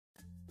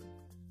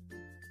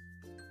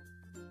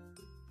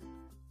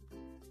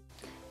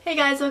Hey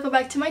guys, welcome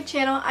back to my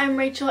channel. I'm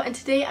Rachel and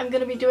today I'm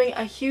going to be doing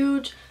a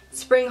huge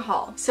spring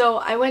haul. So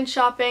I went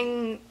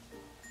shopping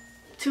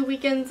 2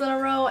 weekends in a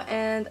row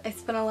and I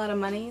spent a lot of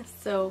money,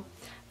 so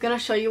I'm going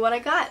to show you what I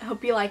got.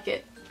 Hope you like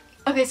it.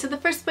 Okay, so the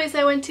first place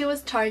I went to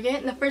was Target,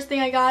 and the first thing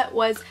I got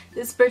was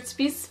this Burt's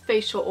Bees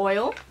facial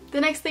oil.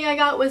 The next thing I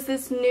got was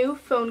this new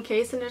phone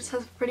case, and it just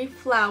has pretty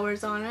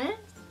flowers on it.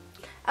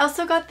 I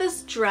also got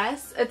this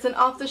dress. It's an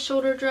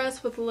off-the-shoulder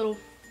dress with a little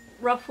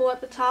ruffle at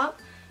the top,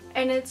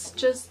 and it's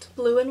just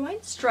blue and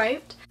white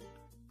striped.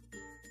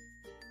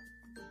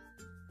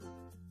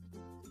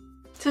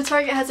 So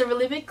Target has a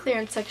really big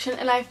clearance section,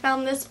 and I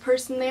found this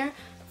purse in there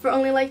for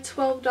only like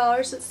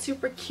 $12. It's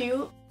super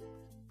cute.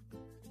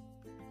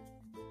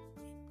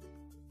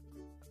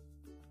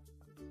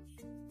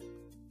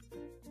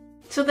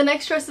 So the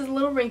next dress is a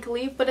little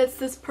wrinkly, but it's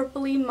this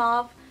purpley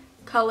mauve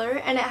color,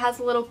 and it has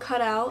a little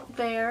cutout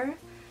there,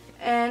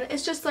 and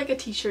it's just like a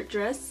t-shirt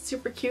dress,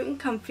 super cute and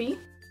comfy.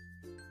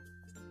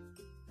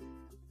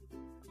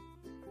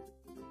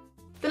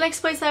 The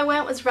next place I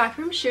went was Rack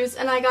Room Shoes,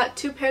 and I got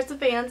 2 pairs of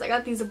Vans. I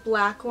got these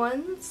black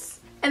ones,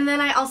 and then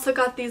I also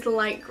got these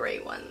light gray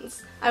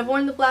ones. I've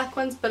worn the black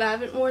ones, but I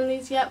haven't worn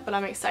these yet, but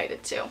I'm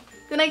excited to.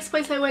 The next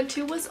place I went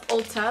to was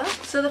Ulta.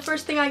 So the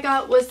first thing I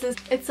got was this,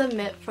 it's a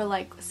mitt for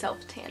like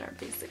self-tanner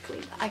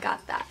basically. I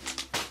got that.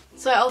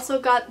 So I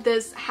also got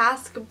this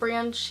Hask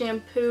brand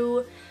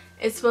shampoo.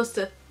 It's supposed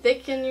to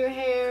thicken your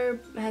hair.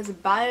 It has a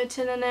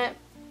biotin in it.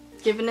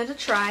 Giving it a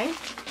try.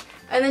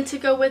 And then to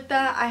go with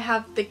that, I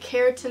have the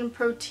Keratin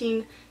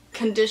Protein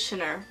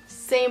Conditioner.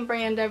 Same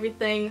brand,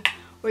 everything.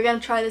 We're going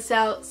to try this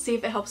out, see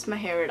if it helps my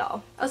hair at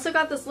all. I also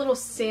got this little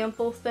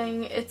sample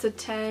thing. It's a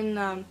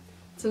 10,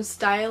 some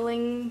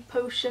styling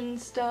potion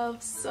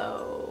stuff,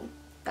 so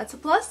that's a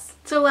plus.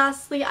 So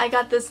lastly, I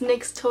got this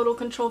NYX Total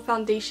Control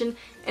Foundation,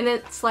 and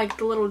it's like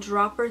the little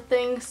dropper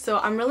thing, so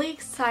I'm really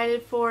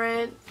excited for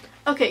it.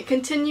 Okay,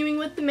 continuing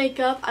with the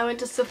makeup, I went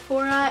to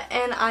Sephora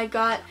and I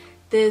got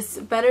this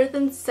Better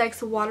Than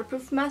Sex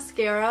waterproof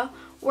mascara.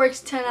 Works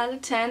 10 out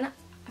of 10.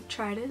 I've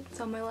tried it. It's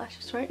on my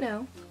lashes right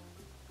now.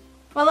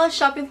 While I was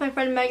shopping with my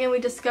friend Megan, we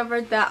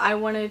discovered that I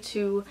wanted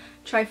to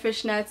try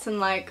fishnets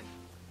and like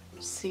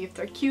see if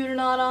they're cute or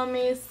not on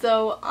me.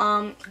 So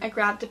I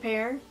grabbed a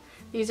pair.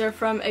 These are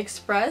from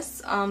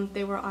Express.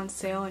 They were on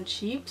sale and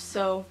cheap,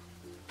 so.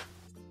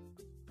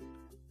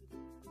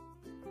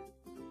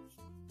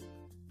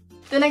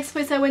 The next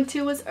place I went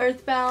to was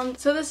Earthbound.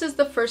 So this is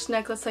the first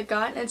necklace I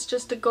got, and it's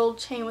just a gold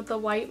chain with a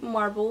white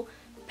marble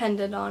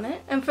pendant on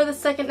it. And for the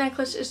second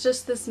necklace, it's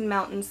just this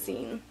mountain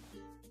scene.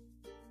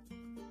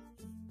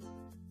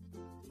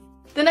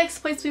 The next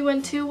place we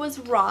went to was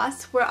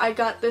Ross, where I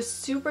got this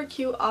super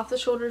cute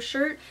off-the-shoulder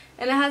shirt,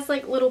 and it has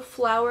like little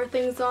flower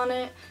things on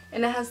it,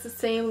 and it has the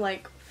same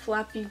like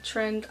flappy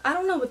trend. I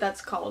don't know what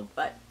that's called,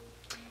 but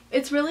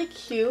it's really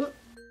cute.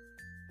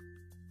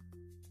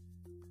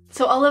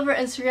 So all over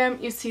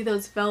Instagram, you see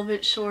those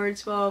velvet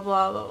shorts, blah,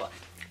 blah, blah, blah.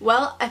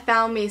 Well, I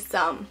found me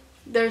some.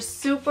 They're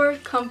super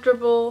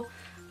comfortable.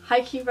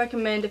 High-key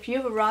recommend. If you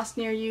have a Ross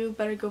near you,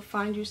 better go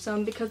find you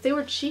some because they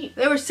were cheap.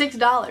 They were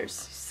 $6.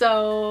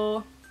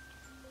 So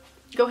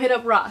go hit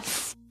up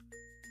Ross.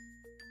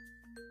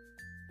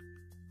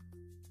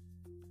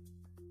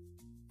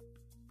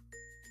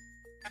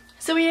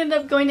 So we ended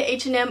up going to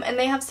H&M, and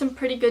they have some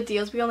pretty good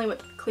deals. We only went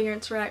to the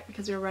clearance rack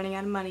because we were running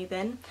out of money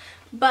then.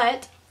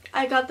 But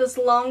I got this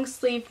long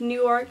sleeve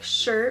New York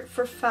shirt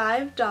for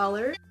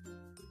 $5.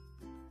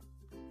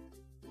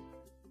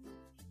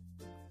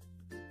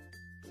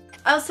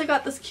 I also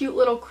got this cute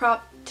little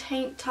crop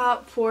tank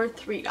top for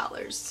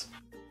 $3.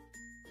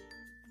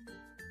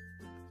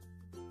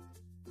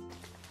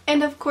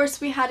 And of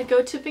course we had to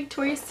go to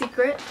Victoria's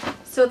Secret.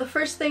 So the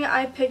first thing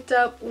I picked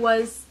up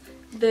was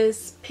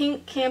this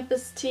pink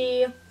campus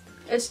tee.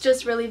 It's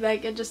just really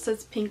big. It just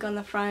says pink on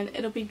the front.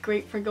 It'll be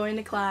great for going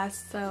to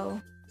class, so.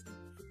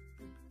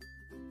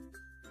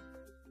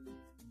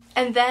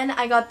 And then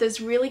I got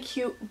this really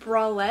cute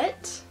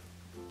bralette,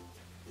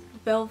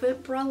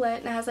 velvet bralette,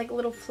 and it has like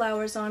little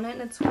flowers on it,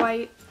 and it's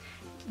white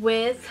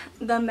with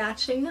the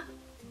matching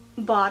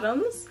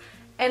bottoms,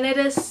 and it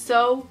is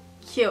so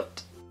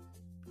cute.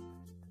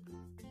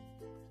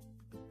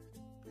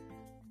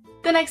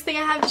 The next thing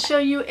I have to show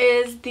you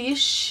is these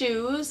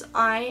shoes.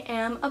 I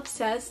am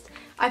obsessed.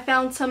 I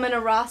found some in a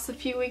Ross a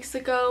few weeks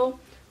ago,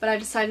 but I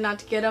decided not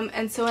to get them,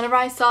 and so whenever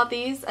I saw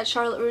these at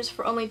Charlotte Russe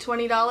for only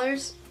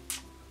 $20,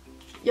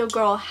 yo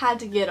girl, had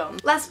to get them.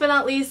 Last but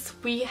not least,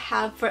 we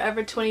have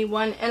Forever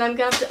 21, and I'm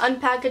gonna have to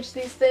unpackage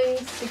these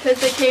things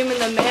because they came in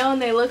the mail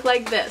and they look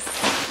like this.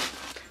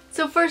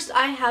 So first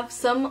I have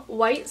some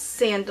white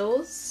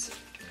sandals.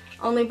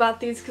 Only bought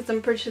these because I'm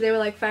pretty sure they were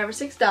like $5 or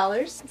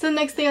 $6. So the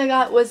next thing I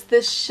got was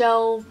this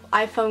shell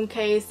iPhone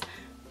case.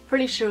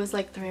 Pretty sure it was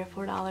like $3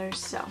 or $4,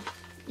 so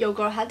yo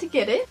girl, had to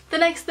get it. The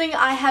next thing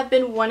I have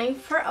been wanting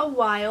for a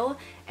while,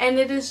 and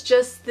it is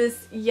just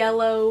this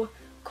yellow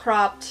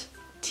cropped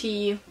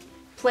tee.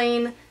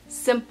 Plain,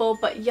 simple,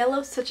 but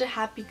yellow's such a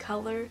happy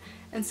color,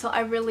 and so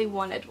I really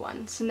wanted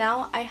one. So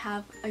now I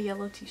have a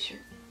yellow t-shirt.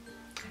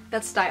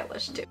 That's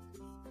stylish too.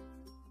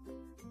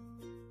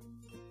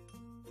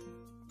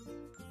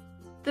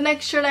 The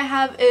next shirt I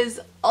have is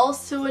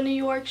also a New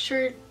York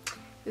shirt.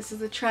 This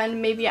is a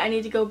trend. Maybe I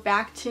need to go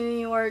back to New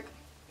York.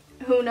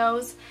 Who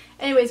knows?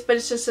 Anyways, but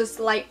it's just this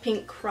light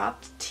pink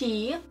cropped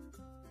tee.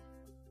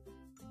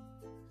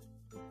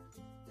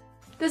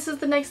 This is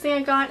the next thing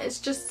I got. It's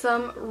just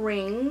some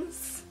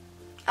rings.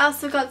 I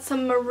also got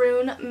some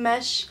maroon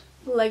mesh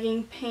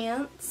legging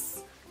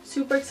pants.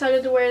 Super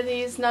excited to wear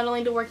these, not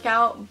only to work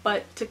out,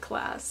 but to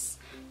class.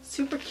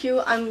 Super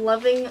cute. I'm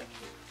loving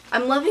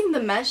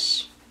the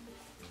mesh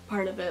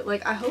part of it.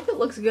 Like, I hope it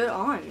looks good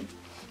on.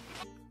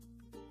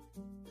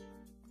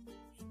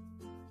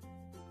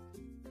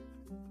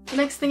 The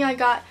next thing I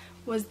got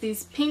was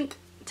these pink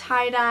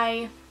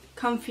tie-dye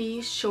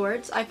comfy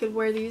shorts. I could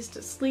wear these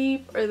to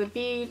sleep or the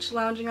beach,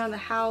 lounging around the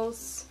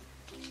house.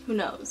 Who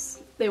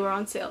knows? They were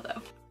on sale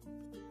though.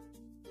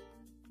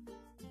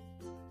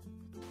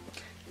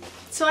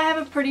 So I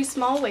have a pretty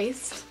small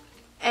waist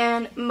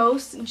and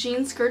most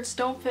jean skirts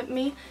don't fit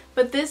me,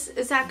 but this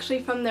is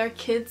actually from their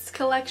kids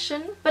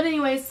collection. But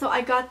anyways, so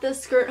I got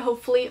this skirt.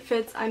 Hopefully it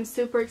fits. I'm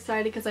super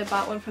excited because I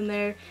bought one from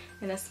there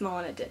in a small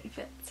and it didn't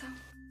fit. So.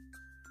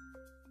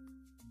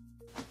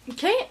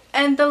 Okay,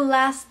 and the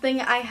last thing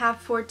I have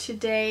for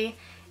today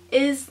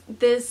is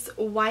this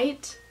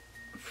white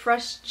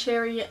fresh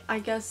cherry, I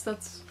guess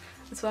that's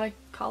what I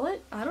call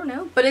it, I don't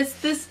know. But it's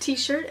this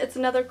t-shirt, it's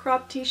another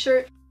crop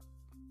t-shirt.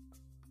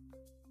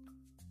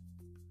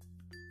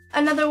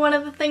 Another one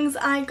of the things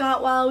I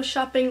got while I was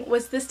shopping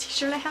was this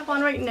t-shirt I have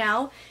on right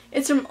now.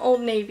 It's from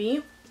Old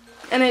Navy,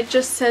 and it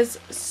just says,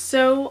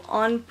 "So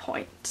on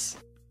point."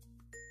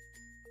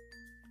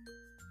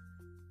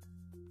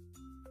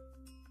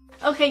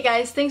 Okay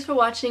guys, thanks for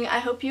watching. I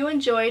hope you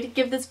enjoyed.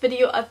 Give this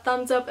video a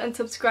thumbs up and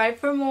subscribe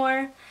for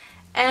more.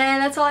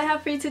 And that's all I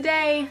have for you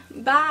today.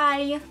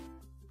 Bye!